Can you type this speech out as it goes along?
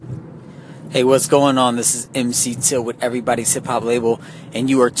Hey, what's going on? This is MC Till with Everybody's Hip Hop Label, and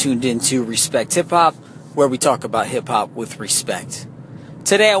you are tuned into Respect Hip Hop, where we talk about hip hop with respect.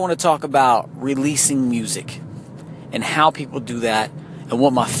 Today I want to talk about releasing music and how people do that, and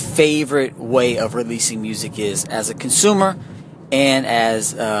what my favorite way of releasing music is as a consumer and as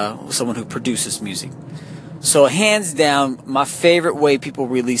someone who produces music. So hands down, my favorite way people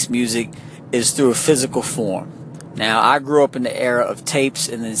release music is through a physical form. Now, I grew up in the era of tapes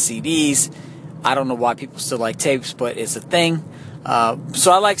and then CDs. I don't know why people still like tapes, but it's a thing.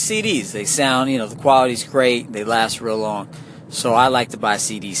 So I like CDs. They sound, the quality's great. They last real long. So I like to buy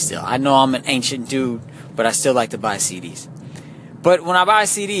CDs still. I know I'm an ancient dude, but I still like to buy CDs. But when I buy a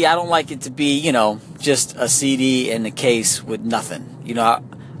CD, I don't like it to be, just a CD in the case with nothing.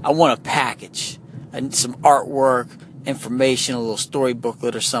 I want a package and some artwork, information, a little story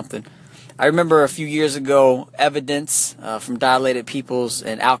booklet or something. I remember a few years ago, Evidence from Dilated Peoples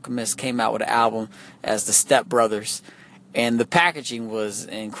and Alchemist came out with an album as the Step Brothers, and the packaging was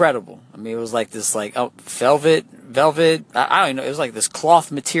incredible. I mean, it was like this, velvet. I don't know. It was like this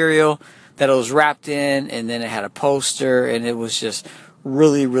cloth material that it was wrapped in, and then it had a poster, and it was just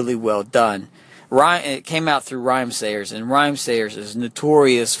really, really well done. It came out through Rhymesayers, and Rhymesayers is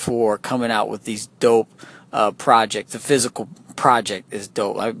notorious for coming out with these dope projects. The physical project is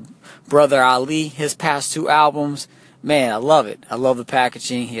dope. Brother Ali, his past two albums, man, I love it. I love the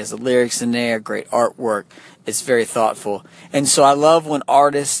packaging. He has the lyrics in there, great artwork. It's very thoughtful. And so I love when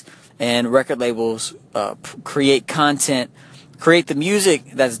artists and record labels create content, create the music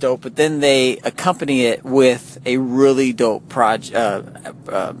that's dope, but then they accompany it with a really dope packaging,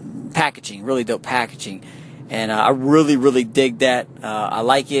 really dope packaging. And I really, really dig that. I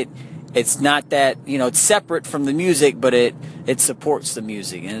like it. It's not that, it's separate from the music, but it supports the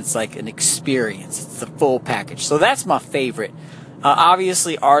music, and it's like an experience. It's the full package. So that's my favorite.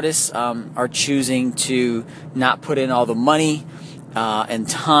 Obviously, artists are choosing to not put in all the money and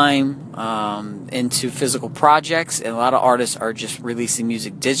time into physical projects, and a lot of artists are just releasing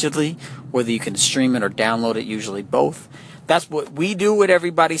music digitally, whether you can stream it or download it, usually both. That's what we do with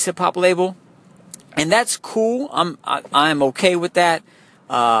Everybody's Hip Hop Label, and that's cool. I'm okay with that.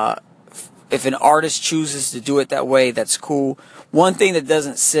 If an artist chooses to do it that way, that's cool. One thing that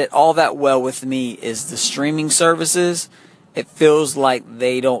doesn't sit all that well with me is the streaming services. It feels like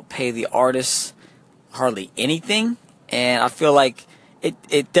they don't pay the artists hardly anything. And I feel like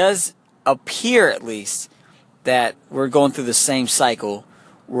it does appear, at least, that we're going through the same cycle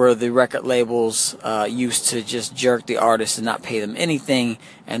where the record labels used to just jerk the artists and not pay them anything,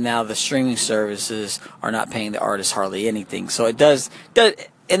 and now the streaming services are not paying the artists hardly anything. So it does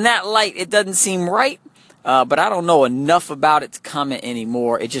in that light, it doesn't seem right, but I don't know enough about it to comment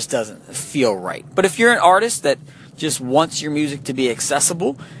anymore. It just doesn't feel right. But if you're an artist that just wants your music to be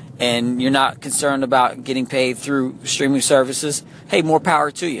accessible and you're not concerned about getting paid through streaming services, hey, more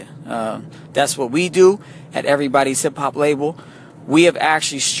power to you. That's what we do at Everybody's Hip Hop Label. We have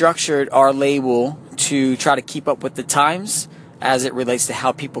actually structured our label to try to keep up with the times as it relates to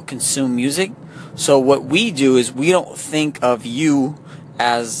how people consume music. So what we do is we don't think of you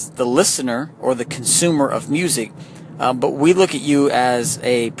as the listener or the consumer of music, but we look at you as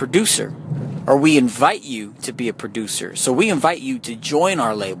a producer, or we invite you to be a producer. So we invite you to join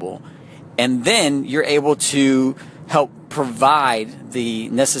our label, and then you're able to help provide the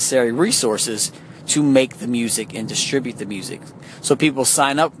necessary resources to make the music and distribute the music. So people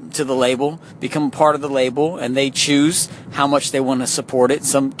sign up to the label, become part of the label, and they choose how much they want to support it.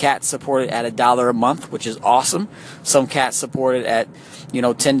 Some cats support it at $1 a month, which is awesome. Some cats support it at,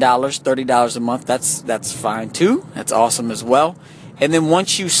 $10, $30 a month. That's fine too. That's awesome as well. And then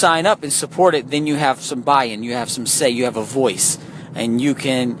once you sign up and support it, then you have some buy-in, you have some say, you have a voice, and you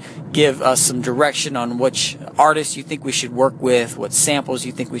can give us some direction on which artists you think we should work with, what samples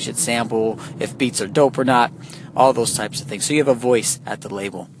you think we should sample, if beats are dope or not, all those types of things. So you have a voice at the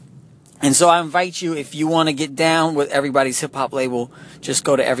label. And so I invite you, if you want to get down with Everybody's Hip Hop Label, just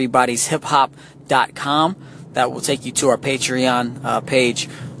go to everybody'shiphop.com. That will take you to our Patreon page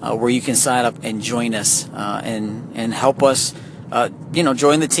where you can sign up and join us and help us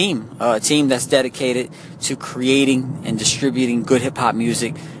join the team, a team that's dedicated to creating and distributing good hip-hop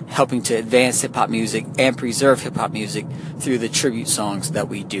music, helping to advance hip-hop music and preserve hip-hop music through the tribute songs that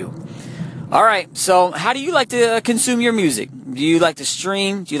we do. All right, so how do you like to consume your music? Do you like to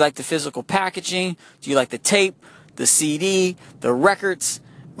stream? Do you like the physical packaging? Do you like the tape, the CD, the records?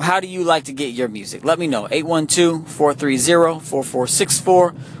 How do you like to get your music? Let me know.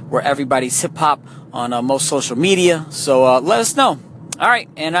 812-430-4464. We're Everybody's Hip Hop on most social media. So let us know. All right.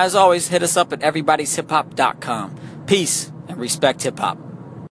 And as always, hit us up at everybody'shiphop.com. Peace and respect hip hop.